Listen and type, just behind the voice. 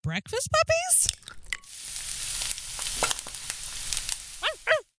breakfast puppies?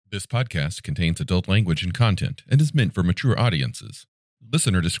 This podcast contains adult language and content and is meant for mature audiences.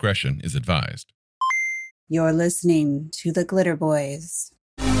 Listener discretion is advised. You're listening to the Glitter Boys.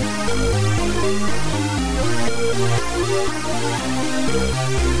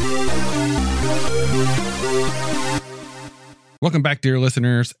 Welcome back, dear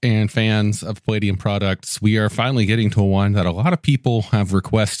listeners and fans of Palladium products. We are finally getting to one that a lot of people have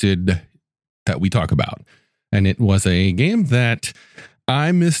requested that we talk about. And it was a game that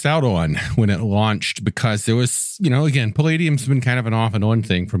I missed out on when it launched because there was, again, Palladium's been kind of an off and on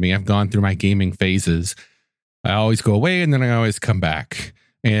thing for me. I've gone through my gaming phases. I always go away and then I always come back.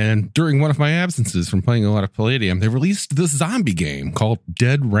 And during one of my absences from playing a lot of Palladium, they released this zombie game called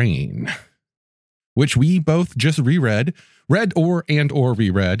Dead Rain, which we both just reread, or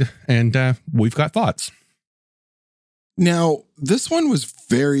reread, and we've got thoughts. Now, this one was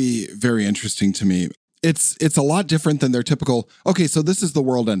very, very interesting to me. It's a lot different than their typical, okay, so this is the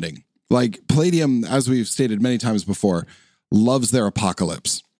world ending. Like Palladium, as we've stated many times before, loves their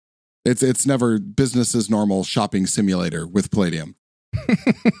apocalypse. It's never business as normal shopping simulator with Palladium.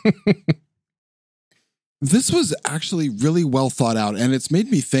 This was actually really well thought out, and it's made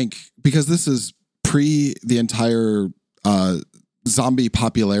me think, because this is pre the entire zombie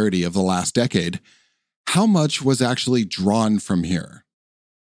popularity of the last decade, how much was actually drawn from here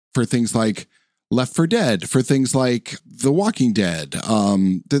for things like Left 4 Dead, for things like The Walking Dead.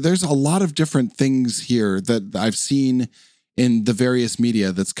 There's a lot of different things here that I've seen in the various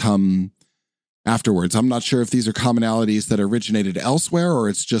media that's come afterwards. I'm not sure if these are commonalities that originated elsewhere, or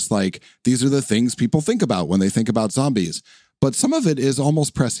it's just like, these are the things people think about when they think about zombies. But some of it is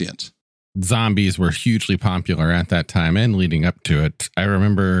almost prescient. Zombies were hugely popular at that time and leading up to it. I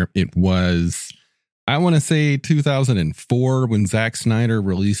remember it was, I want to say 2004 when Zack Snyder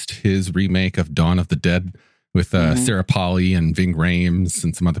released his remake of Dawn of the Dead with Sarah Polley and Ving Rhames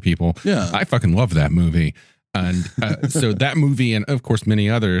and some other people. Yeah. I fucking love that movie. And so that movie, and of course many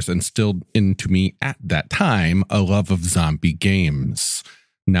others, instilled into me at that time a love of zombie games.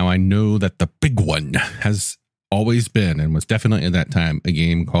 Now I know that the big one has always been, and was definitely at that time, a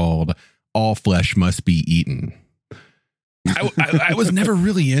game called All Flesh Must Be Eaten. I was never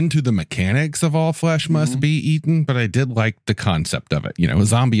really into the mechanics of All Flesh Must Be Eaten, but I did like the concept of it. A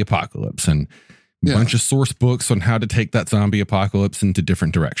zombie apocalypse and a bunch of source books on how to take that zombie apocalypse into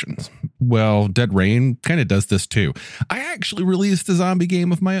different directions. Well, Dead Rain kind of does this too. I actually released a zombie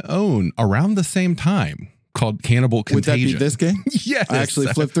game of my own around the same time called Cannibal Contagion. Would that be this game? Yes. I actually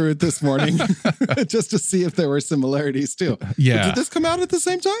flipped through it this morning just to see if there were similarities too. Yeah. But did this come out at the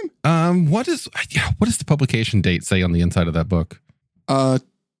same time? What does the publication date say on the inside of that book?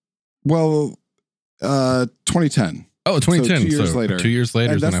 2010. Oh, 2010. So 2 years later. 2 years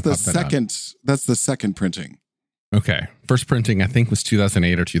later. And that's the second printing. Okay. First printing, I think, was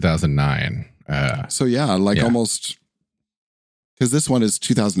 2008 or 2009. Almost, because this one is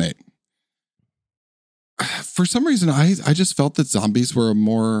 2008. For some reason, I just felt that zombies were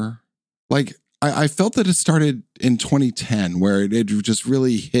more like, I felt that it started in 2010 where it just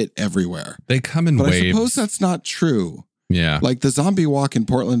really hit everywhere. They come in waves. I suppose that's not true. Yeah. Like the zombie walk in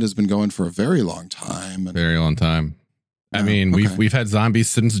Portland has been going for a very long time. Very long time. I mean, we've had zombies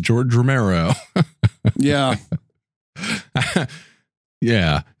since George Romero. Yeah.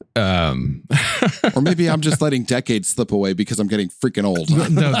 Yeah. Or maybe I'm just letting decades slip away because I'm getting freaking old. No,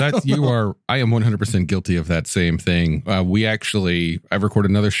 I am 100% guilty of that same thing. I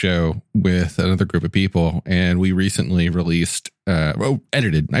recorded another show with another group of people, and we recently released,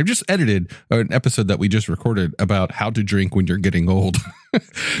 edited. I just edited an episode that we just recorded about how to drink when you're getting old.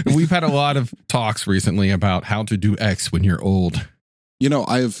 We've had a lot of talks recently about how to do X when you're old.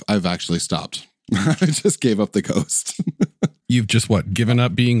 I've actually stopped. I just gave up the ghost. You've just given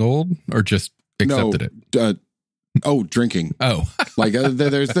up being old, or just accepted it? Drinking. Oh,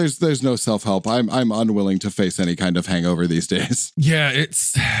 there's no self-help. I'm unwilling to face any kind of hangover these days. Yeah,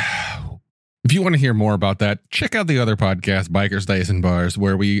 if you want to hear more about that, check out the other podcast, Bikers, Dice, and Bars,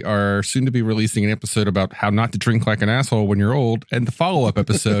 where we are soon to be releasing an episode about how not to drink like an asshole when you're old, and the follow-up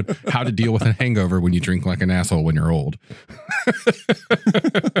episode, how to deal with a hangover when you drink like an asshole when you're old.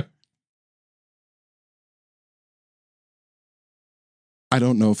 I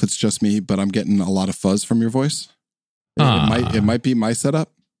don't know if it's just me, but I'm getting a lot of fuzz from your voice. It might be my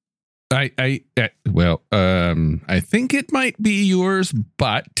setup. I think it might be yours,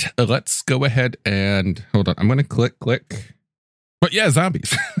 but let's go ahead and hold on. I'm going to click. But yeah,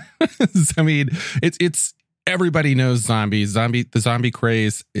 zombies. I mean, it's everybody knows zombies. The zombie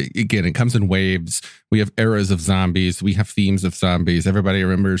craze, again, it comes in waves. We have eras of zombies. We have themes of zombies. Everybody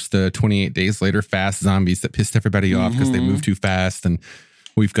remembers the 28 Days Later fast zombies that pissed everybody off because they moved too fast. And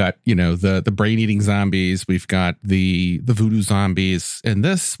we've got, the brain-eating zombies. We've got the voodoo zombies. And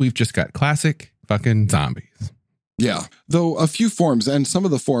this, we've just got classic fucking zombies. Yeah, though a few forms, and some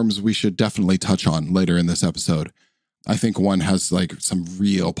of the forms we should definitely touch on later in this episode. I think one has like some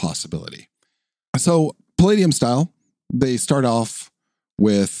real possibility. So Palladium style, they start off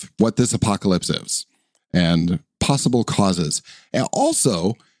with what this apocalypse is and possible causes. And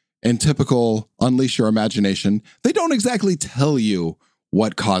also, in typical Unleash Your Imagination, they don't exactly tell you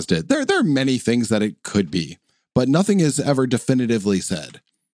what caused it. There are many things that it could be, but nothing is ever definitively said.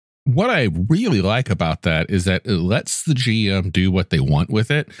 What I really like about that is that it lets the GM do what they want with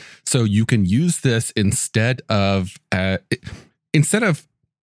it. So you can use this instead of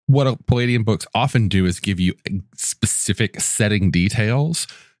what Palladium books often do is give you specific setting details.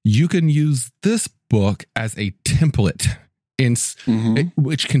 You can use this book as a template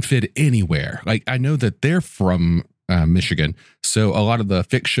which can fit anywhere. Like, I know that they're from Michigan, so a lot of the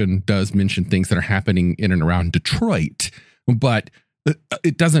fiction does mention things that are happening in and around Detroit, but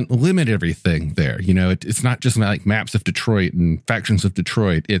it doesn't limit everything there. It's not just like maps of Detroit and factions of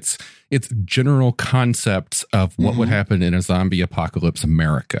Detroit. It's general concepts of what would happen in a zombie apocalypse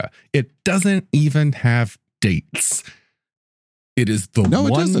America. It doesn't even have dates. It is the one. No,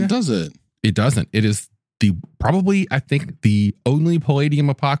 it doesn't, does it? It doesn't. It is probably, I think, the only Palladium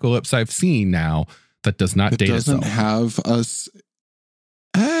apocalypse I've seen now that does not date itself. It doesn't have us.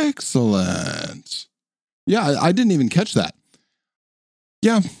 Excellent. Yeah, I didn't even catch that.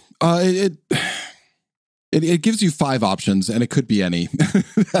 Yeah, it gives you 5 options, and it could be any.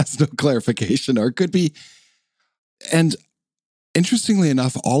 That's no clarification, or it could be. And interestingly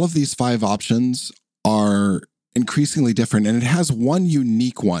enough, all of these 5 options are increasingly different, and it has one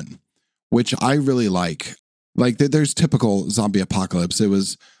unique one, which I really like. Like, there's typical zombie apocalypse. It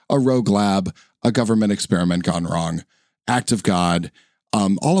was a rogue lab, a government experiment gone wrong, act of God.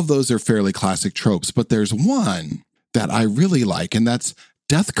 All of those are fairly classic tropes, but there's one that I really like, and that's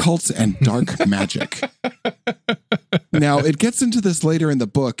death cults and dark magic. Now, it gets into this later in the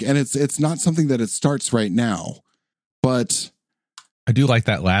book, and it's not something that it starts right now, but I do like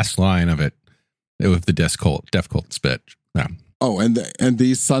that last line of it with the death cult spit. Yeah. Oh, and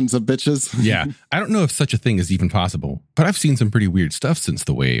these sons of bitches. Yeah. I don't know if such a thing is even possible, but I've seen some pretty weird stuff since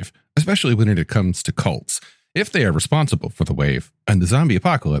the wave, especially when it comes to cults. If they are responsible for the wave and the zombie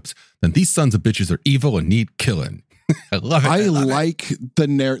apocalypse, then these sons of bitches are evil and need killing. I love it. I like the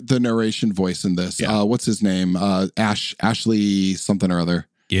narration voice in this. Yeah. What's his name? Ashley something or other.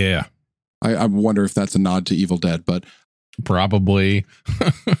 Yeah. I wonder if that's a nod to Evil Dead, but probably.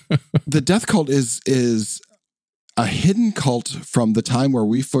 The death cult is a hidden cult from the time where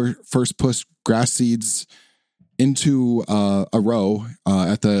we first pushed grass seeds into a row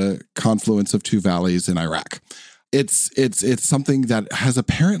at the confluence of 2 valleys in Iraq. It's something that has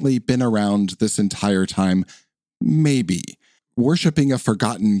apparently been around this entire time. Maybe worshiping a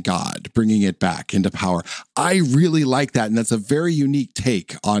forgotten god, bringing it back into power. I really like that, and that's a very unique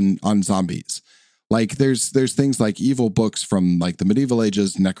take on zombies. Like, there's things like evil books from like the medieval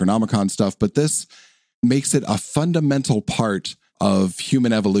ages, Necronomicon stuff, but this makes it a fundamental part of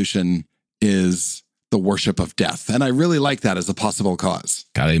human evolution is the worship of death, and I really like that as a possible cause.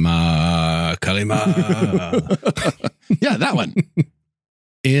 Kalima. Yeah, that one.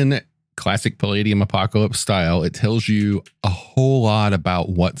 In classic Palladium apocalypse style, it tells you a whole lot about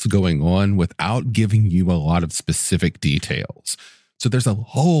what's going on without giving you a lot of specific details. So there's a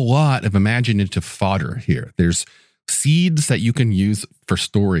whole lot of imaginative fodder here. There's seeds that you can use for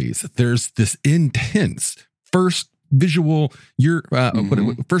stories. There's this intense first visual,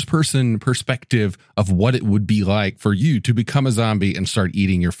 first person perspective of what it would be like for you to become a zombie and start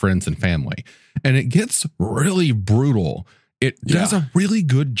eating your friends and family. And it gets really brutal. It does a really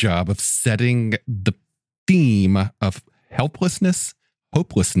good job of setting the theme of helplessness,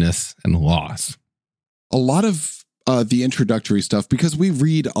 hopelessness, and loss. A lot of the introductory stuff, because we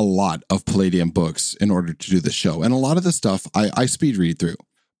read a lot of Palladium books in order to do the show, and a lot of the stuff I speed read through.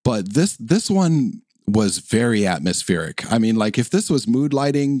 But this one was very atmospheric. I mean, like, if this was mood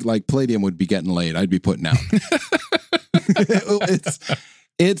lighting, like, Palladium would be getting laid. I'd be putting out.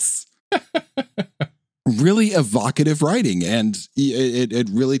 It's really evocative writing, and it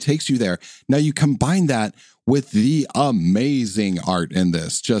really takes you there. Now you combine that with the amazing art in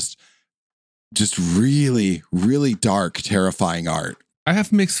this, just really, really dark, terrifying art. I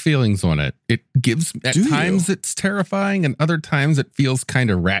have mixed feelings on it. It gives, at times it's terrifying, and other times it feels kind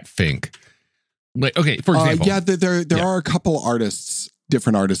of rat fink. Like, okay, for example. There are a couple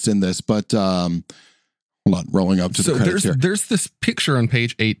different artists in this, but hold on, rolling up to the credits here. There's this picture on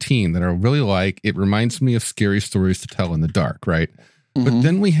page 18 that I really like. It reminds me of Scary Stories to Tell in the Dark, right? Mm-hmm. But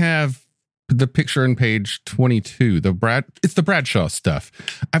then we have the picture on page 22, it's the Bradshaw stuff.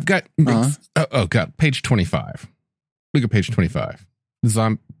 I've got, page 25. Look at page 25.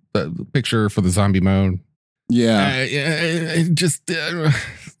 The picture for the zombie mode. Yeah. It's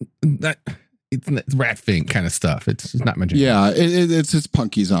Rat Fink kind of stuff. It's not my jam. Yeah, it's his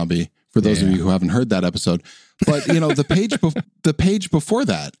punky zombie, for those of you who haven't heard that episode. But, the page before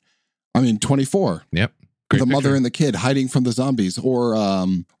that, 24. Yep. The mother and the kid hiding from the zombies. Or,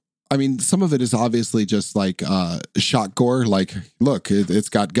 some of it is obviously just like shot gore. Like, look, it's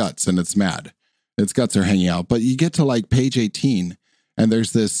got guts and it's mad. Its guts are hanging out. But you get to like page 18 and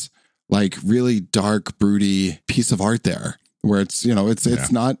there's this like really dark, broody piece of art there where it's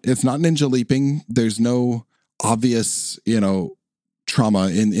not ninja leaping. There's no obvious, trauma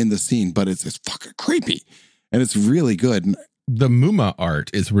in the scene, but it's fucking creepy and it's really good. The Muma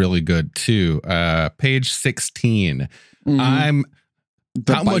art is really good too. Page 16. Mm-hmm.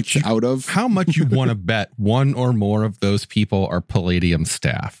 How much you want to bet one or more of those people are Palladium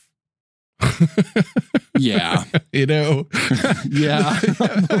staff? Yeah. Yeah.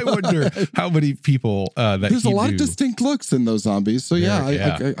 I wonder how many people there's a lot of distinct looks in those zombies. So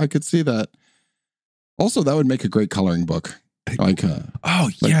I could see that. Also, that would make a great coloring book.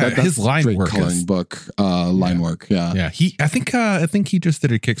 His line work coloring book line work. Yeah. I think he just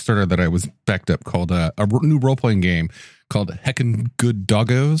did a Kickstarter that I was backed up called a new role-playing game called Heckin' Good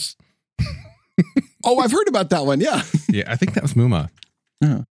Doggos. Oh, I've heard about that one. Yeah. Yeah, I think that was Muma.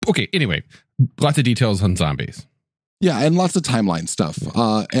 Yeah. Okay, anyway, lots of details on zombies. Yeah, and lots of timeline stuff.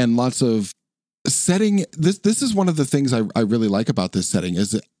 And lots of setting. This is one of the things I really like about this setting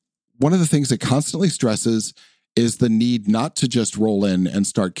is that one of the things it constantly stresses is the need not to just roll in and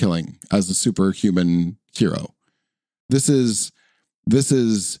start killing as a superhuman hero. This is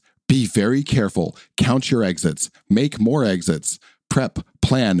be very careful, count your exits, make more exits, prep,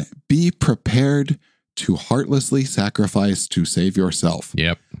 plan, be prepared to heartlessly sacrifice to save yourself.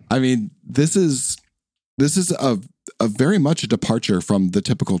 Yep. This is a very much a departure from the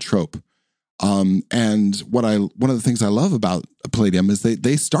typical trope. And one of the things I love about Palladium is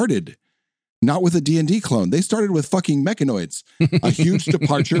they started not with a D&D clone. They started with fucking mechanoids, a huge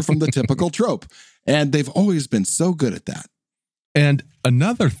departure from the typical trope. And they've always been so good at that. And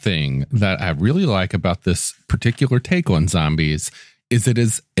another thing that I really like about this particular take on zombies is it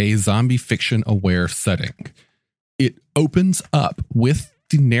is a zombie fiction aware setting. It opens up with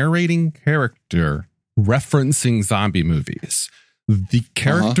the narrating character referencing zombie movies. The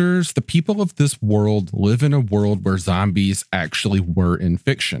characters, the people of this world live in a world where zombies actually were in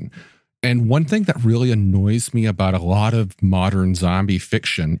fiction. And one thing that really annoys me about a lot of modern zombie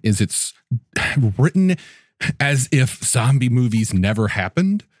fiction is it's written as if zombie movies never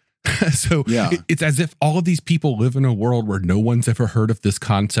happened. So it's as if all of these people live in a world where no one's ever heard of this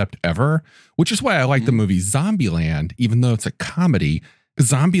concept ever, which is why I like the movie Zombieland, even though it's a comedy.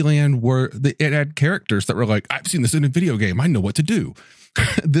 Zombieland it had characters that were like, I've seen this in a video game. I know what to do.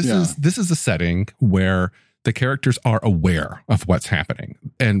 This is a setting where the characters are aware of what's happening,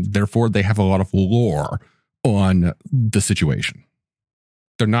 and therefore they have a lot of lore on the situation.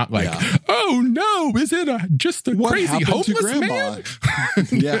 They're not like, oh no, is it just a what crazy homeless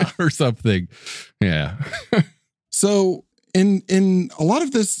man? Or something. Yeah. So in a lot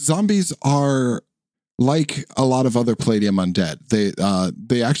of this, zombies are like a lot of other Palladium undead.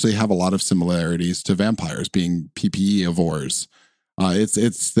 They actually have a lot of similarities to vampires, being PPE-ivores.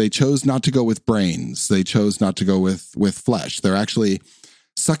 They chose not to go with brains. They chose not to go with flesh. They're actually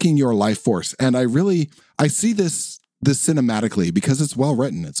sucking your life force. And I see this cinematically because it's well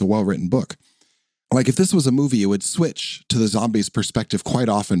written. It's a well written book. Like if this was a movie, it would switch to the zombies' perspective quite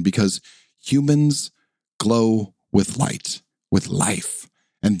often because humans glow with light, with life.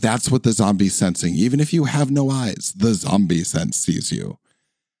 And that's what the zombie's sensing. Even if you have no eyes, the zombie sense sees you.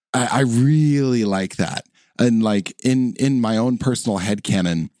 I really like that. And like in my own personal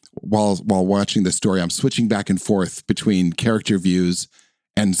headcanon, while watching this story, I'm switching back and forth between character views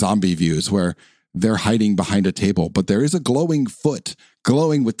and zombie views where they're hiding behind a table, but there is a glowing foot,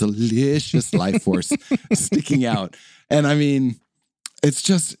 glowing with delicious life force sticking out. And I mean, it's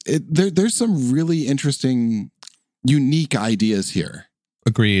just, there's some really interesting, unique ideas here.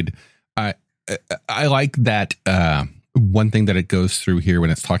 Agreed. I like that. One thing that it goes through here when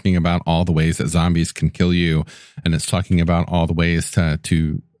it's talking about all the ways that zombies can kill you, and it's talking about all the ways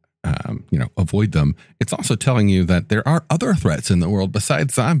to avoid them. It's also telling you that there are other threats in the world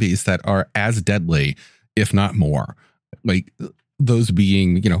besides zombies that are as deadly, if not more. Like those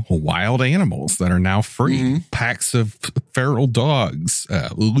being, wild animals that are now free, packs of feral dogs,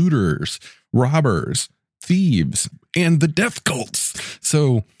 looters, robbers, thieves, and the death cults.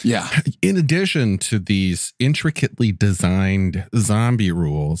 So, in addition to these intricately designed zombie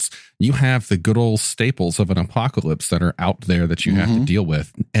rules, you have the good old staples of an apocalypse that are out there that you have to deal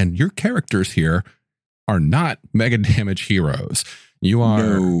with. And your characters here are not mega damage heroes. You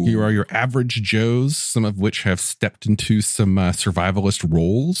are your average Joes, some of which have stepped into some survivalist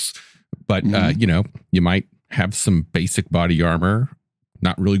roles. But, you might have some basic body armor.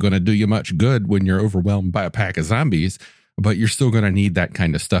 Not really going to do you much good when you're overwhelmed by a pack of zombies, but you're still going to need that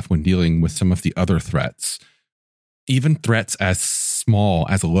kind of stuff when dealing with some of the other threats. Even threats as small,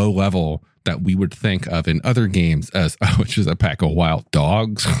 as low level that we would think of in other games as, which is a pack of wild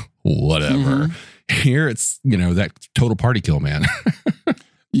dogs, whatever. Here it's, that total party kill, man.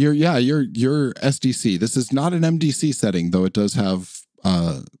 Your SDC. This is not an MDC setting, though it does have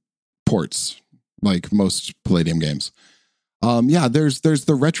ports like most Palladium games. There's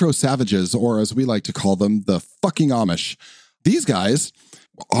the retro savages, or as we like to call them, the fucking Amish. These guys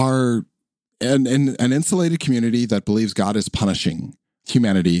are an insulated community that believes God is punishing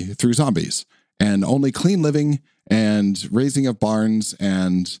humanity through zombies, and only clean living and raising of barns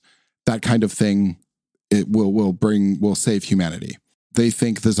and that kind of thing will save humanity. They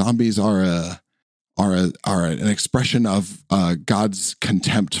think the zombies are an expression of God's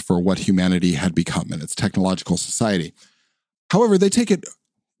contempt for what humanity had become in its technological society. However, they take it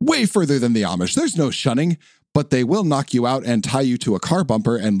way further than the Amish. There's no shunning, but they will knock you out and tie you to a car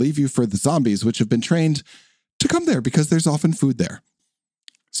bumper and leave you for the zombies, which have been trained to come there because there's often food there.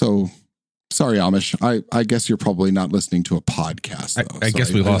 So, sorry, Amish. I guess you're probably not listening to a podcast, though. I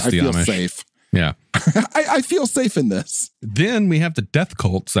guess we lost the Amish. I feel safe. Yeah. I feel safe in this. Then we have the death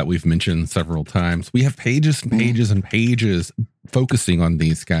cults that we've mentioned several times. We have pages and pages and pages focusing on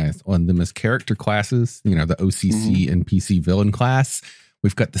these guys, on them as character classes, the OCC and PC villain class.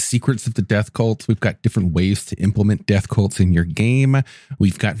 We've got the secrets of the death cults. We've got different ways to implement death cults in your game.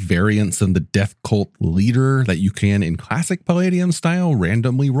 We've got variants on the death cult leader that you can, in classic Palladium style,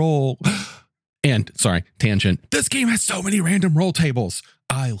 randomly roll. And, sorry, tangent. This game has so many random roll tables.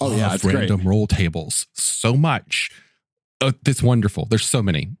 I love random roll tables so much. It's wonderful. There's so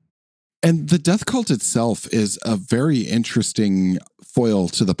many. And the death cult itself is a very interesting foil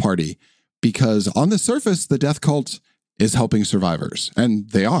to the party, because on the surface, the death cult is helping survivors,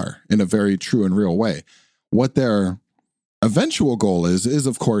 and they are in a very true and real way. What their eventual goal is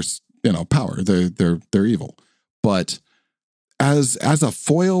of course, power. They're evil. But as a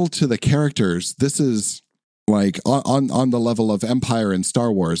foil to the characters, this is like on the level of Empire and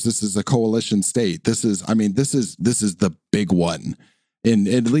Star Wars. This is a coalition state. This is the big one.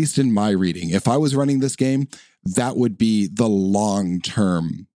 At least in my reading, if I was running this game, that would be the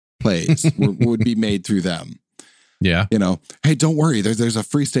long-term plays would be made through them. Yeah. Hey, don't worry. There's a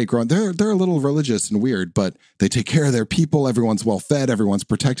free state growing. They're a little religious and weird, but they take care of their people. Everyone's well fed. Everyone's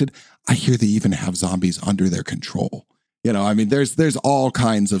protected. I hear they even have zombies under their control. There's all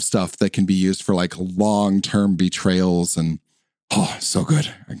kinds of stuff that can be used for like long-term betrayals, and so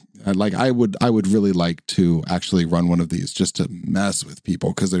good. I would really like to actually run one of these just to mess with people,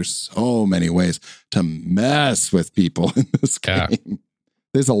 because there's so many ways to mess with people in this game. Yeah.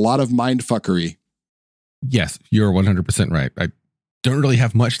 There's a lot of mind fuckery. Yes, you're 100% right. I don't really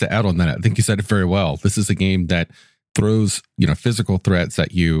have much to add on that. I think you said it very well. This is a game that throws, physical threats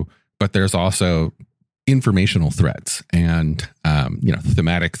at you, but there's also informational threats and,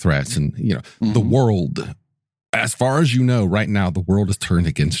 thematic threats, and, the world. As far as you know, right now, the world is turned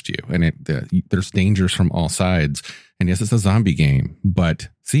against you, and there's dangers from all sides. And yes, it's a zombie game, but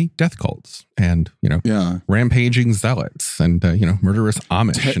see, death cults and, rampaging zealots and, murderous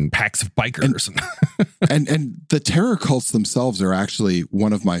Amish and packs of bikers. And the terror cults themselves are actually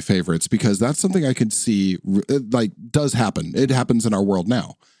one of my favorites, because that's something I could see does happen. It happens in our world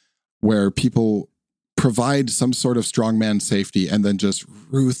now, where people provide some sort of strongman safety and then just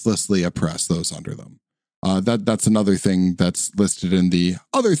ruthlessly oppress those under them. That's another thing that's listed in the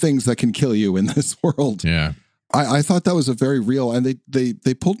other things that can kill you in this world. Yeah. I thought that was a very real, and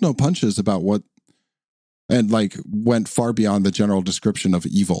they pulled no punches about what, and went far beyond the general description of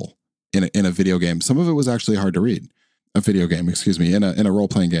evil in a video game. Some of it was actually hard to read. A video game, excuse me, in a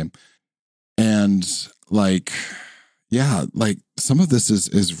role-playing game. And some of this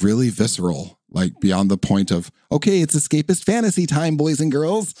is really visceral, beyond the point of, okay, it's escapist fantasy time, boys and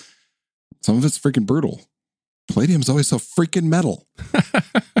girls. Some of it's freaking brutal. Palladium's always so freaking metal.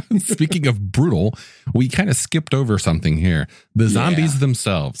 Speaking of brutal, we kind of skipped over something here. The zombies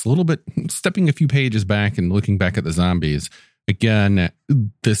themselves, a little bit, stepping a few pages back and looking back at the zombies. Again,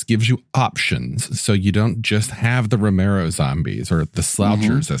 this gives you options. So you don't just have the Romero zombies or the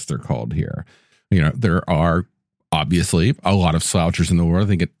slouchers, as they're called here. You know, there are obviously a lot of slouchers in the world. I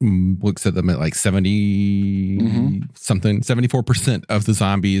think it looks at them at like 74% of the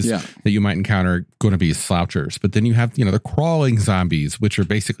zombies that you might encounter are going to be slouchers. But then you have, you know, the crawling zombies, which are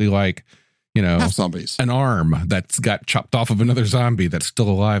basically like, you know, half zombies, an arm that's got chopped off of another zombie that's still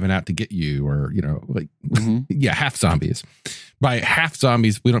alive and out to get you, or, you know, like, half zombies. By half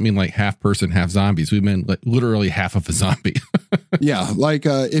zombies, we don't mean like half person, half zombies. We mean like literally half of a zombie. Like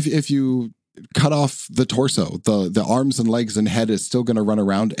if you cut off the torso, the arms and legs and head is still going to run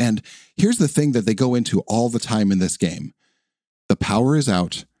around. And here's the thing that they go into all the time in this game. The power is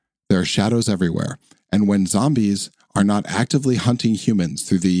out. There are shadows everywhere. And when zombies are not actively hunting humans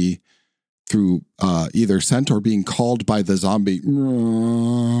through either scent or being called by the zombie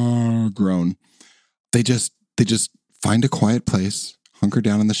groan, they just find a quiet place, hunker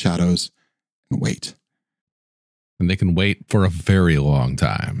down in the shadows, and wait. And they can wait for a very long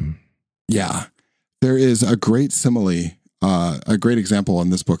time. Yeah. There is a great simile, a great example in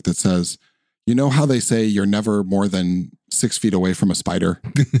this book that says, you know how they say you're never more than 6 feet away from a spider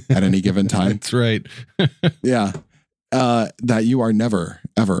at any given time? That's right. Yeah. That you are never,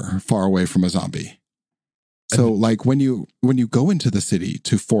 ever far away from a zombie. So like when you go into the city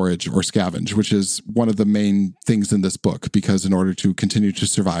to forage or scavenge, which is one of the main things in this book, because in order to continue to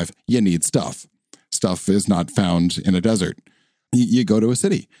survive, you need stuff. Stuff is not found in a desert. You go to a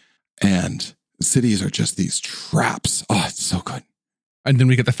city, and cities are just these traps. Oh, it's so good. And then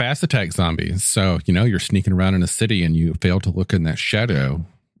we get the fast attack zombies. So, you know, you're sneaking around in a city and you fail to look in that shadow.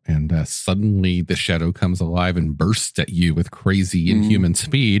 And suddenly the shadow comes alive and bursts at you with crazy inhuman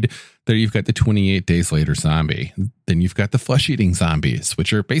speed. There you've got the 28 days later zombie. Then you've got the flesh-eating zombies,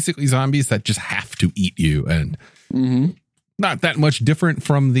 which are basically zombies that just have to eat you. And not that much different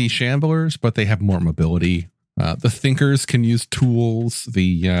from the shamblers, but they have more mobility. The thinkers can use tools.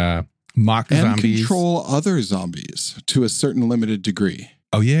 The mock and zombies control other zombies to a certain limited degree.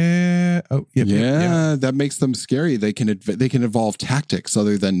 Oh, yeah. Oh, yeah. That makes them scary. They can evolve tactics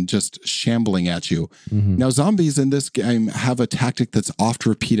other than just shambling at you. Now, zombies in this game have a tactic that's oft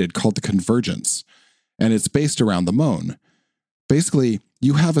repeated called the convergence, and it's based around the moan. Basically,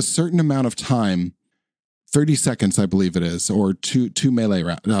 you have a certain amount of time, 30 seconds, I believe it is, or two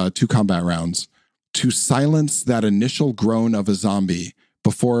combat rounds, to silence that initial groan of a zombie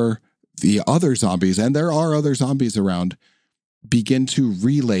before the other zombies, and there are other zombies around, begin to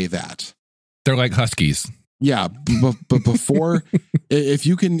relay that. They're like huskies. Yeah, but before, if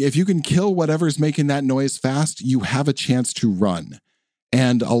you can kill whatever's making that noise fast, you have a chance to run.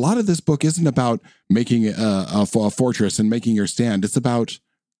 And a lot of this book isn't about making a fortress and making your stand. It's about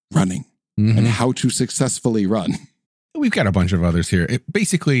running and how to successfully run. We've got a bunch of others here.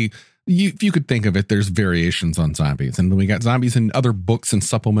 Basically, if you could think of it, there's variations on zombies. And then we got zombies in other books and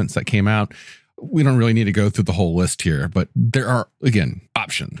supplements that came out. We don't really need to go through the whole list here, but there are, again,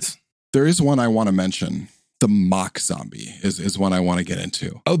 options. There is one I want to mention. The mock zombie is one I want to get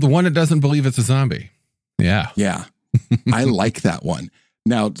into. Oh, the one that doesn't believe it's a zombie. Yeah. Yeah. I like that one.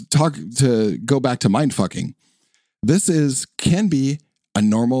 Now, to go back to mindfucking. This can be a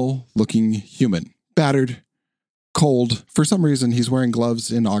normal looking human, battered, cold. For some reason, he's wearing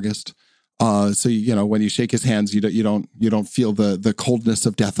gloves in August. So, you know, when you shake his hands, you don't feel the coldness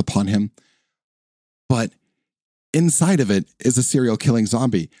of death upon him. But inside of it is a serial killing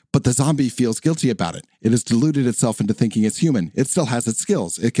zombie, but the zombie feels guilty about it. It has deluded itself into thinking it's human. It still has its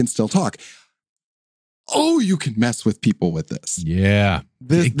skills. It can still talk. Oh, you can mess with people with this. Yeah.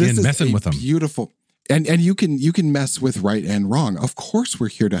 This is messing with them. Beautiful. And you can mess with right and wrong. Of course, we're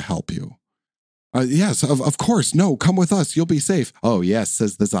here to help you. Yes, of course. No, come with us. You'll be safe. Oh, yes,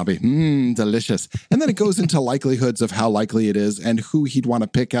 says the zombie. Delicious. And then it goes into likelihoods of how likely it is and who he'd want to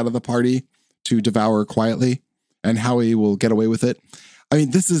pick out of the party to devour quietly and how he will get away with it. I mean,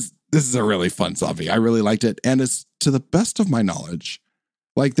 this is a really fun zombie. I really liked it. And it's, to the best of my knowledge,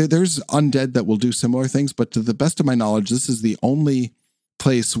 like there's undead that will do similar things, but to the best of my knowledge, this is the only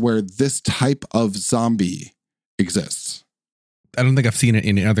place where this type of zombie exists. I don't think I've seen it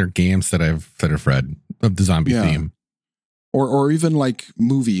in other games that I've read of the zombie theme. Or even like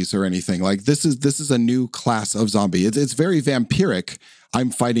movies or anything. Like this is a new class of zombie. It's very vampiric. I'm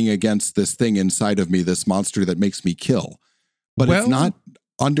fighting against this thing inside of me, this monster that makes me kill. But it's not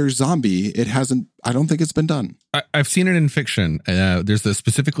under zombie, it hasn't. I don't think it's been done. I've seen it in fiction. There's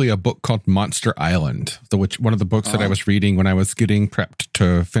specifically a book called Monster Island, one of the books that I was reading when I was getting prepped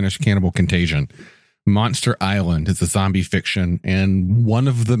to finish Cannibal Contagion. Monster Island is a zombie fiction, and one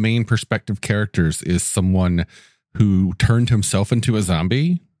of the main perspective characters is someone who turned himself into a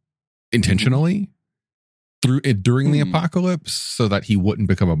zombie intentionally during the apocalypse so that he wouldn't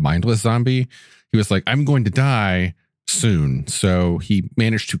become a mindless zombie. He was like, I'm going to die soon. So he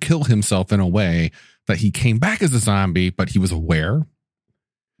managed to kill himself in a way that he came back as a zombie, but he was aware.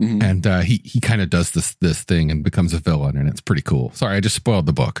 And he kind of does this thing and becomes a villain, and it's pretty cool. Sorry, I just spoiled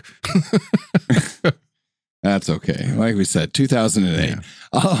the book. That's okay. Like we said, 2008.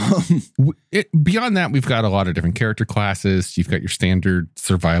 Yeah. Beyond that, we've got a lot of different character classes. You've got your standard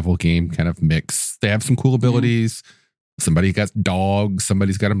survival game kind of mix. They have some cool abilities. Somebody got dogs.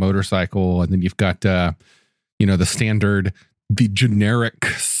 Somebody's got a motorcycle. And then you've got, the generic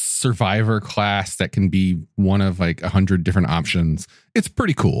survivor class that can be one of like 100 different options. It's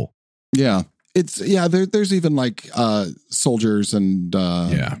pretty cool. Yeah. There's even like soldiers and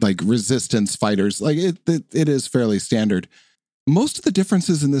like resistance fighters. Like it is fairly standard. Most of the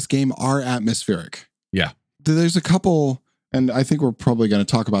differences in this game are atmospheric. Yeah. There's a couple, and I think we're probably going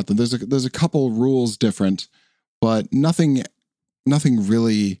to talk about them. There's a couple rules different, but nothing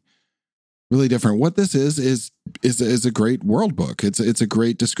really different. What this is a great world book. It's a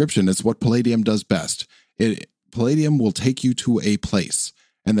great description. It's what Palladium does best. Palladium will take you to a place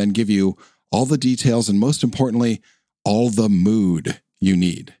and then give you all the details, and most importantly, all the mood you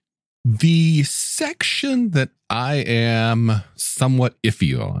need. The section that I am somewhat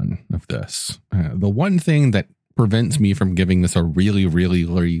iffy on of this, the one thing that prevents me from giving this a really, really,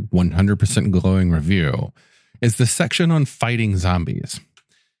 really 100% glowing review is the section on fighting zombies.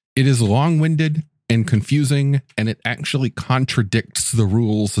 It is long-winded and confusing, and it actually contradicts the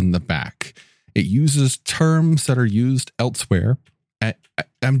rules in the back. It uses terms that are used elsewhere.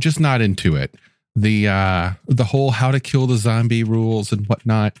 I'm just not into it. The whole how to kill the zombie rules and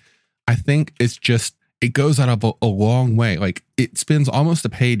whatnot, I think it goes out of a long way. Like, it spends almost a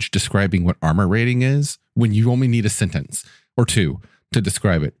page describing what armor rating is when you only need a sentence or two to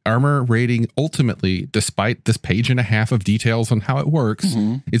describe it. Armor rating, ultimately, despite this page and a half of details on how it works,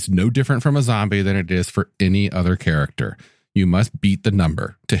 it's no different from a zombie than it is for any other character. You must beat the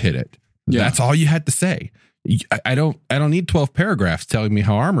number to hit it. Yeah. That's all you had to say. I don't need 12 paragraphs telling me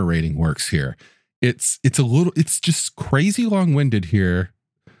how armor rating works here. It's just crazy long-winded here.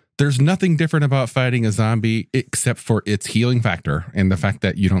 There's nothing different about fighting a zombie except for its healing factor and the fact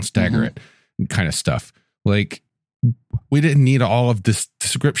that you don't stagger it kind of stuff. Like, we didn't need all of this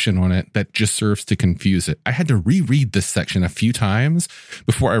description on it that just serves to confuse it. I had to reread this section a few times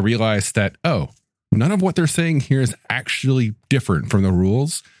before I realized that, none of what they're saying here is actually different from the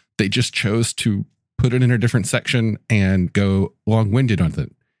rules. They just chose to put it in a different section and go long-winded on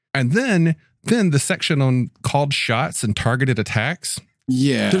it. And then the section on called shots and targeted attacks.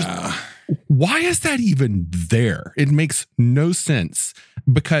 Yeah. Why is that even there? It makes no sense,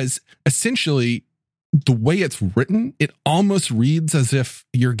 because essentially the way it's written, it almost reads as if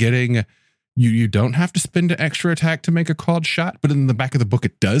you're getting, you don't have to spend an extra attack to make a called shot. But in the back of the book,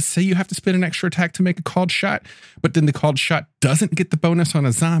 it does say you have to spend an extra attack to make a called shot. But then the called shot doesn't get the bonus on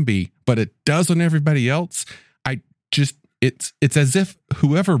a zombie, but it does on everybody else. It's as if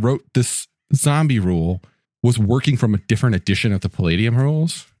whoever wrote this zombie rule was working from a different edition of the Palladium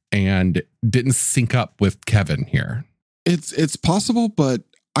rules and didn't sync up with Kevin here. It's possible, but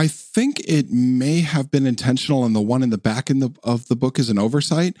I think it may have been intentional, and the one in the back of the book is an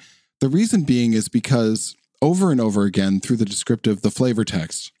oversight. The reason being is because over and over again through the descriptive, the flavor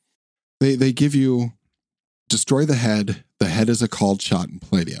text, they give you destroy the head. The head is a called shot in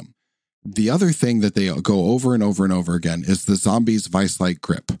Palladium. The other thing that they go over and over and over again is the zombie's vice-like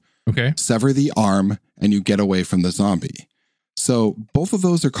grip. Okay. Sever the arm and you get away from the zombie. So both of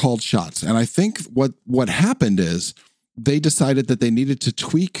those are called shots. And I think what happened is they decided that they needed to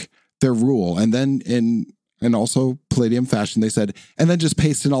tweak their rule. And then in also Palladium fashion, they said, and then just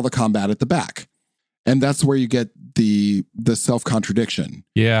paste in all the combat at the back. And that's where you get the self-contradiction.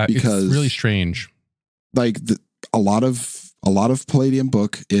 Yeah, because it's really strange. Like a lot of Palladium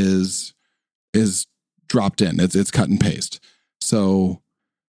book is dropped in. It's cut and paste. So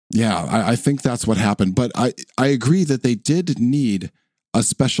yeah, I think that's what happened. But I agree that they did need a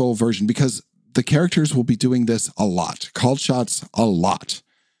special version because the characters will be doing this a lot. Called shots a lot.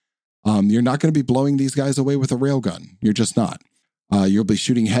 You're not going to be blowing these guys away with a railgun. You're just not. You'll be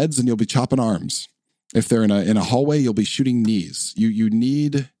shooting heads and you'll be chopping arms. If they're in a hallway, you'll be shooting knees. You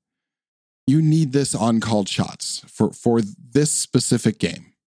need this on called shots for this specific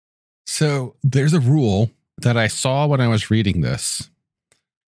game. So there's a rule that I saw when I was reading this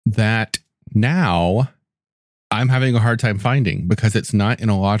that now I'm having a hard time finding because it's not in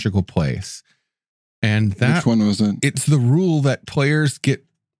a logical place. And that Which one was it? It's the rule that players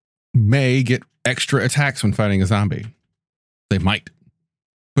may get extra attacks when fighting a zombie. They might,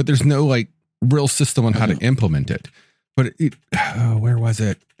 but there's no like real system on how to implement it. But where was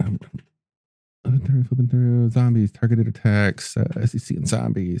it? Flipping through zombies, targeted attacks, SEC and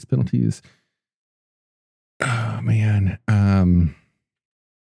zombies, penalties. Oh man.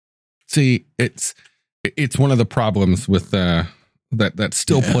 See, it's one of the problems with that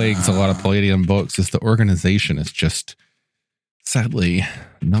still plagues a lot of Palladium books is the organization is just sadly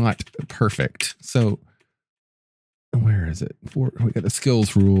not perfect. So where is it? We got the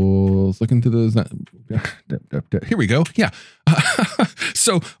skills rules. Look into those. Here we go. Yeah.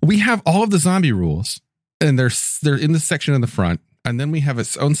 So we have all of the zombie rules, and they're in the section in the front. And then we have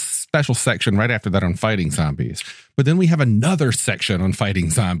its own special section right after that on fighting zombies. But then we have another section on fighting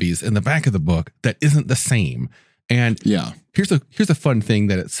zombies in the back of the book that isn't the same. And here's a fun thing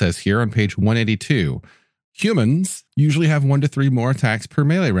that it says here on page 182. Humans usually have 1 to 3 more attacks per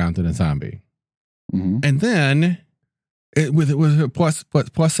melee round than a zombie. Mm-hmm. And then with plus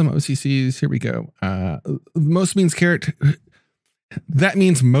some OCCs, here we go. Most means character. That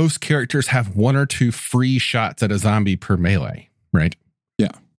means most characters have 1 or 2 free shots at a zombie per melee, right?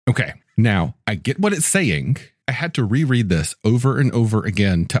 Yeah. Okay. Now I get what it's saying. I had to reread this over and over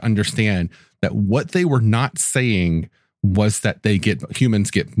again to understand that what they were not saying was that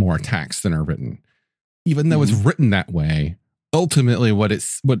humans get more attacks than are written. Even though it's written that way, ultimately what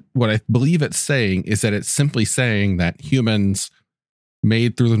I believe it's saying is that it's simply saying that humans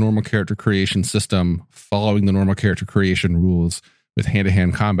made through the normal character creation system, following the normal character creation rules with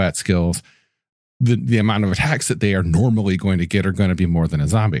hand-to-hand combat skills, the amount of attacks that they are normally going to get are going to be more than a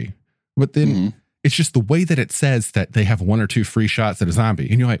zombie. But then it's just the way that it says that they have 1 or 2 free shots at a zombie.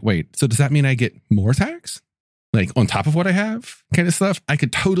 And you're like, wait, so does that mean I get more attacks? Like on top of what I have kind of stuff? I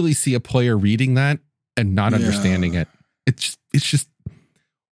could totally see a player reading that and not understanding it. It's just,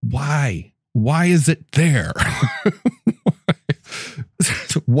 why? Why is it there?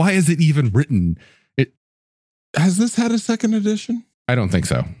 Why is it even written? Has this had a second edition? I don't think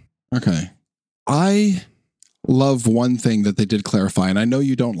so. Okay. I love one thing that they did clarify, and I know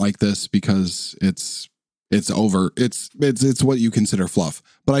you don't like this because it's what you consider fluff,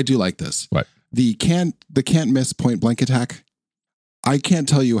 but I do like this. What? The can't miss point blank attack. I can't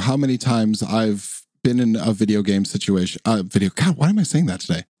tell you how many times I've been in a video game situation. God, why am I saying that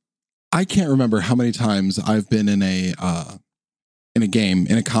today? I can't remember how many times I've been in a game,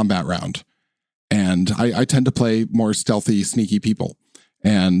 in a combat round. And I tend to play more stealthy, sneaky people.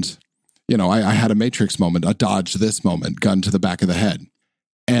 And, I had a Matrix moment, a dodge this moment, gun to the back of the head.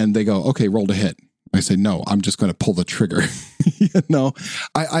 And they go, okay, roll to hit. I say, no, I'm just going to pull the trigger.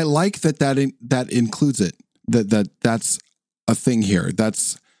 I like that includes it, that's a thing here.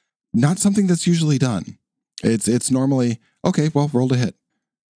 That's not something that's usually done. It's normally, okay, well, roll to hit.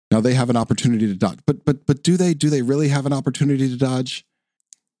 Now they have an opportunity to dodge, but do they really have an opportunity to dodge?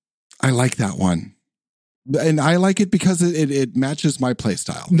 I like that one. And I like it because it matches my play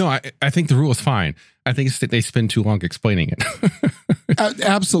style. No, I think the rule is fine. I think it's that they spend too long explaining it.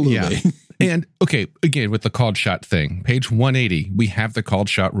 Absolutely. Yeah. And okay, again, with the called shot thing, page 180, we have the called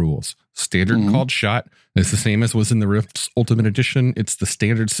shot rules. Standard called shot is the same as was in the Rift's Ultimate Edition. It's the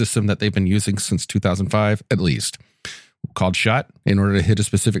standard system that they've been using since 2005, at least. Called shot, in order to hit a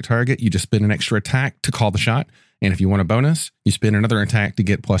specific target, you just spend an extra attack to call the shot. And if you want a bonus, you spend another attack to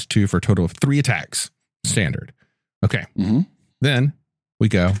get +2 for a total of 3 attacks. Standard. Okay. Then we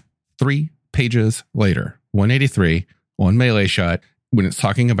go 3 pages later, 183 on melee shot. When it's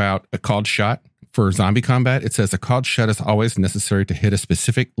talking about a called shot for zombie combat, it says a called shot is always necessary to hit a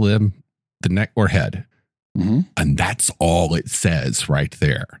specific limb, the neck or head. And that's all it says right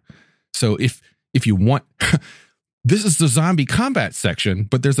there. So if you want, this is the zombie combat section,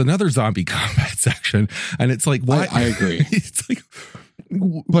 but there's another zombie combat section. And it's like, what? I agree. It's like,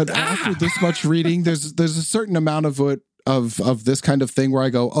 but after this much reading, there's a certain amount of this kind of thing where I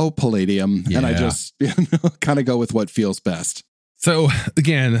go, oh, Palladium. And I just kind of go with what feels best. So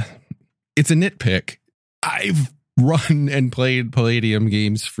again, it's a nitpick. I've run and played Palladium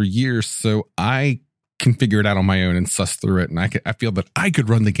games for years, so I can figure it out on my own and suss through it. And I feel that I could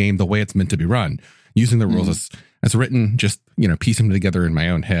run the game the way it's meant to be run, using the rules as written, just, piecing them together in my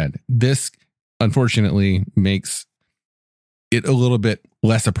own head. This, unfortunately, makes it a little bit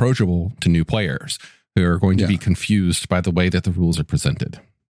less approachable to new players who are going to be confused by the way that the rules are presented.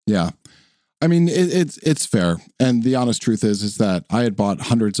 Yeah. I mean, it's fair. And the honest truth is that I had bought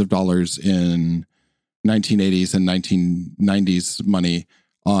hundreds of dollars in 1980s and 1990s money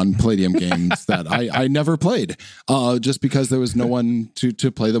on Palladium games that I never played, just because there was no one to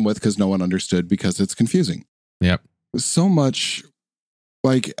play them with, because no one understood, because it's confusing. Yep. So much,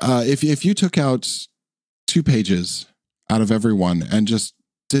 like, if you took out 2 pages out of every one and just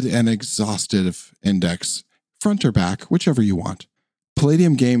did an exhaustive index, front or back, whichever you want,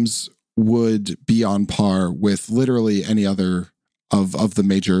 Palladium games would be on par with literally any other of the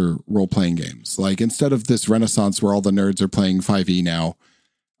major role-playing games. Like, instead of this renaissance where all the nerds are playing 5e now,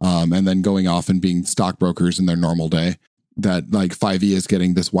 and then going off and being stockbrokers in their normal day, that like 5e is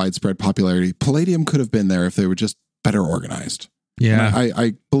getting this widespread popularity. Palladium could have been there if they were just better organized. Yeah.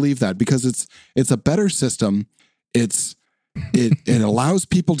 I believe that, because it's a better system. It allows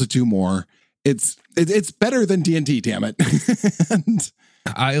people to do more. It's better than D&D, damn it. And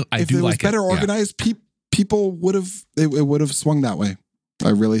I if do it was like better it. Yeah. organized, people would have, it would have swung that way. I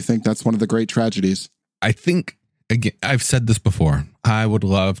really think that's one of the great tragedies. I think, again, I've said this before, I would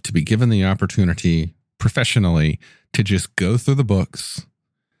love to be given the opportunity professionally to just go through the books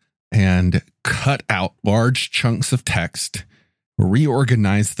and cut out large chunks of text,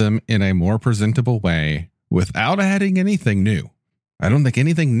 reorganize them in a more presentable way without adding anything new. I don't think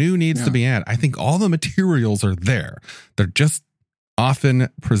anything new needs to be added. I think all the materials are there. They're just often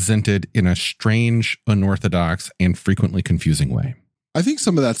presented in a strange, unorthodox, and frequently confusing way. I think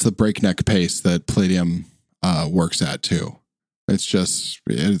some of that's the breakneck pace that Palladium works at too. It's just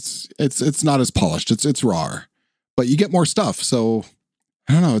it's not as polished. It's raw, but you get more stuff. So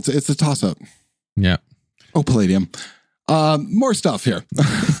I don't know. It's a toss up. Yeah. Oh, Palladium. More stuff here.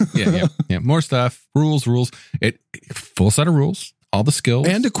 Yeah. More stuff. Rules. Full set of rules. All the skills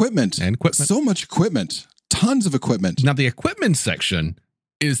and equipment. So much equipment. Tons of equipment. Now, the equipment section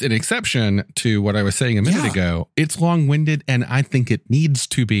is an exception to what I was saying a minute ago. It's long-winded, and I think it needs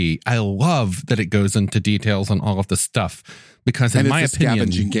to be. I love that it goes into details on all of the stuff, because in my opinion,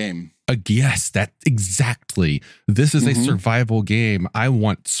 scavenging game. Yes, that exactly. This is a survival game. I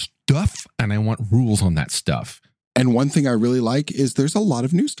want stuff, and I want rules on that stuff. And one thing I really like is there's a lot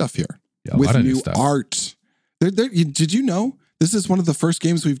of new stuff here with new art. Did you know this is one of the first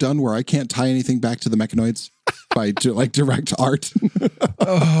games we've done where I can't tie anything back to the Mechanoids by like direct art?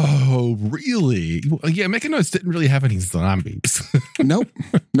 Oh, really? Yeah, Mechanoids didn't really have any zombies. Nope.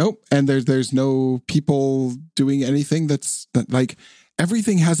 And there's no people doing anything that like,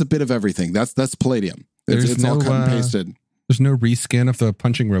 everything has a bit of everything. That's Palladium. It's all cut and pasted. There's no reskin of the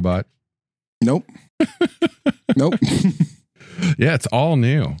punching robot. Nope. Yeah, it's all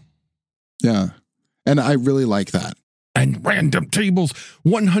new. Yeah. And I really like that. And random tables,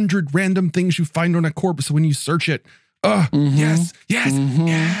 100 random things you find on a corpse when you search it. Yes.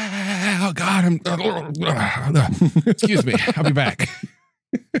 Yeah. Oh, God. Excuse me. I'll be back.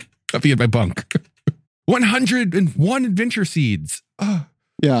 I'll be in my bunk. 101 adventure seeds.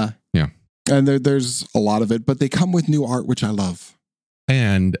 Yeah. Yeah. And there's a lot of it, but they come with new art, which I love.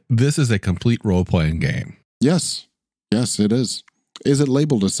 And this is a complete role-playing game. Yes, it is. Is it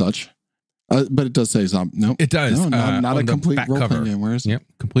labeled as such? But it does say zombie. No, it does. No, not a complete role-playing game. Where is it? Yep,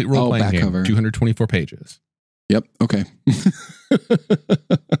 complete role-playing game. Cover. 224 pages. Yep. Okay.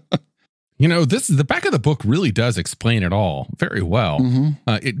 You know, the back of the book really does explain it all very well.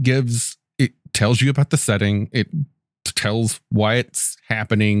 It tells you about the setting. It tells why it's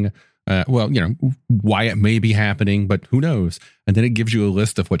happening. Why it may be happening, but who knows? And then it gives you a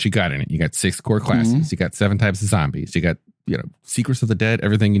list of what you got in it. You got 6 core classes. You got 7 types of zombies. You got, Secrets of the Dead,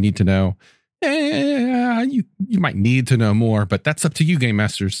 everything you need to know. You might need to know more, but that's up to you, game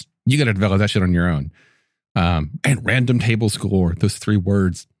masters. You got to develop that shit on your own. And random table score, those 3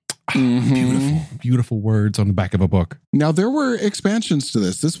 words. Beautiful words on the back of a book. Now, there were expansions to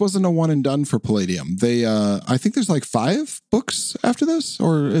this. This wasn't a one and done for Palladium. They, I think there's like 5 books after this,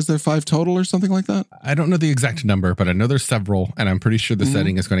 or is there 5 total or something like that? I don't know the exact number, but I know there's several, and I'm pretty sure the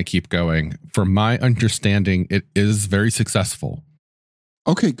setting is going to keep going. From my understanding, it is very successful.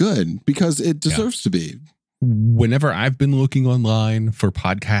 Okay, good, because it deserves to be. Whenever I've been looking online for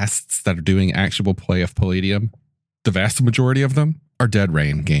podcasts that are doing actual play of Palladium, the vast majority of them are Dead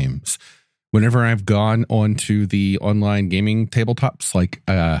Rain games. Whenever I've gone onto the online gaming tabletops like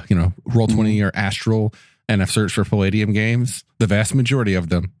Roll20 or Astral, and I've searched for Palladium games, the vast majority of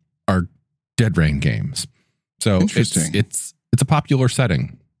them are Dead Rain games. So it's a popular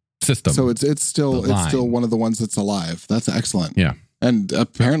system. So it's still one of the ones that's alive. That's excellent. Yeah. And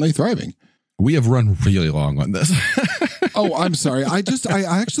apparently thriving. We have run really long on this. Oh, I'm sorry. I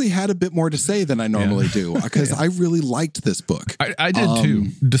actually had a bit more to say than I normally do because I really liked this book. I did too.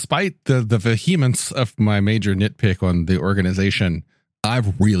 Despite the vehemence of my major nitpick on the organization, I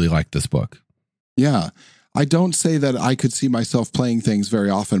really liked this book. Yeah. I don't say that I could see myself playing things very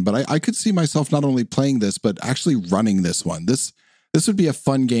often, but I could see myself not only playing this, but actually running this one. This would be a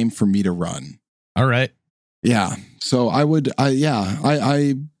fun game for me to run. All right. Yeah. So I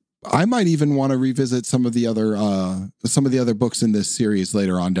might even want to revisit some of the other books in this series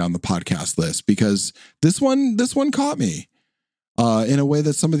later on down the podcast list, because this one caught me in a way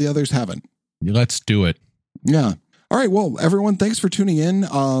that some of the others haven't. Let's do it. Yeah. All right. Well, everyone, thanks for tuning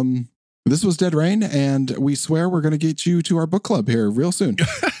in. This was Dead Rain, and we swear we're going to get you to our book club here real soon.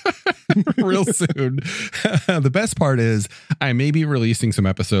 Real soon. The best part is I may be releasing some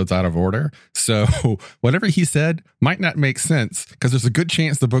episodes out of order. So whatever he said might not make sense because there's a good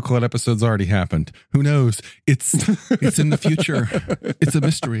chance the book club episode's already happened. Who knows? It's in the future. It's a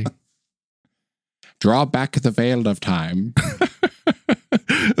mystery. Draw back the veil of time.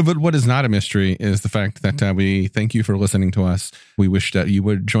 But what is not a mystery is the fact that we thank you for listening to us. We wish that you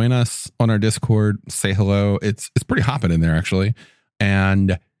would join us on our Discord, say hello. It's pretty hopping in there, actually.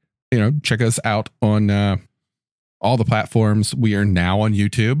 And, check us out on all the platforms. We are now on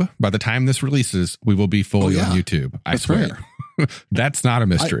YouTube. By the time this releases, we will be fully on YouTube. I swear. Right. That's not a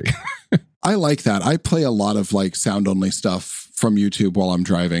mystery. I like that. I play a lot of like sound only stuff from YouTube while I'm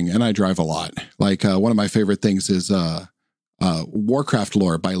driving, and I drive a lot. Like one of my favorite things is Warcraft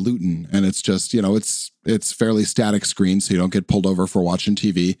Lore by Luton, and it's just it's fairly static screen, so you don't get pulled over for watching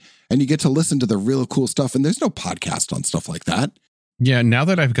TV, and you get to listen to the real cool stuff. And there's no podcast on stuff like that. Yeah, now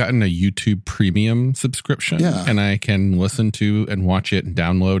that I've gotten a YouTube Premium subscription, and I can listen to and watch it and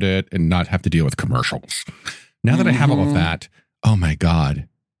download it and not have to deal with commercials. Now that I have all of that, oh my God,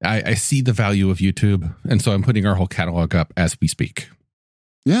 I see the value of YouTube, and so I'm putting our whole catalog up as we speak.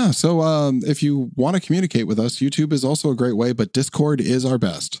 Yeah, so if you want to communicate with us, YouTube is also a great way, but Discord is our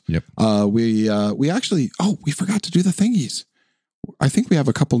best. Yep. We actually, we forgot to do the thingies. I think we have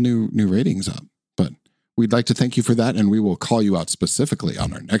a couple new ratings up, but we'd like to thank you for that, and we will call you out specifically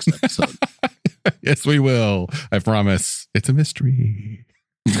on our next episode. Yes, we will. I promise. It's a mystery.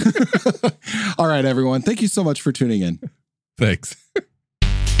 All right, everyone. Thank you so much for tuning in. Thanks.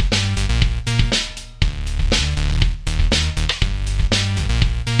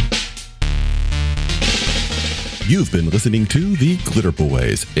 You've been listening to The Glitter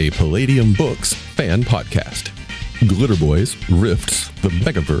Boys, a Palladium Books fan podcast. Glitter Boys, Rifts, the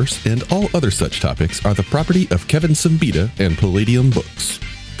Megaverse, and all other such topics are the property of Kevin Simbita and Palladium Books.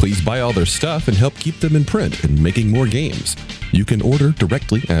 Please buy all their stuff and help keep them in print and making more games. You can order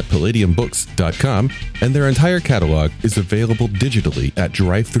directly at palladiumbooks.com, and their entire catalog is available digitally at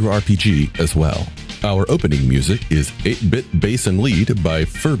DriveThruRPG as well. Our opening music is 8-Bit Bass and Lead by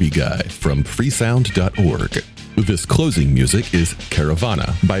Furby Guy from freesound.org. This closing music is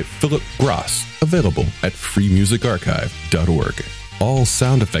Caravana by Philip Gross, available at freemusicarchive.org. All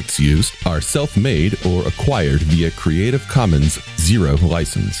sound effects used are self-made or acquired via Creative Commons Zero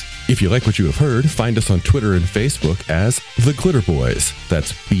license. If you like what you have heard, find us on Twitter and Facebook as The Glitter Boys.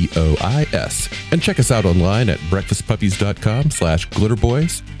 That's BOIS. And check us out online at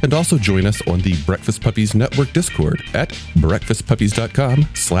breakfastpuppies.com/glitterboys. And also join us on the Breakfast Puppies Network Discord at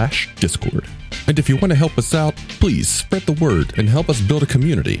breakfastpuppies.com/discord. And if you want to help us out, please spread the word and help us build a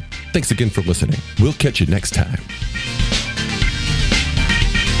community. Thanks again for listening. We'll catch you next time.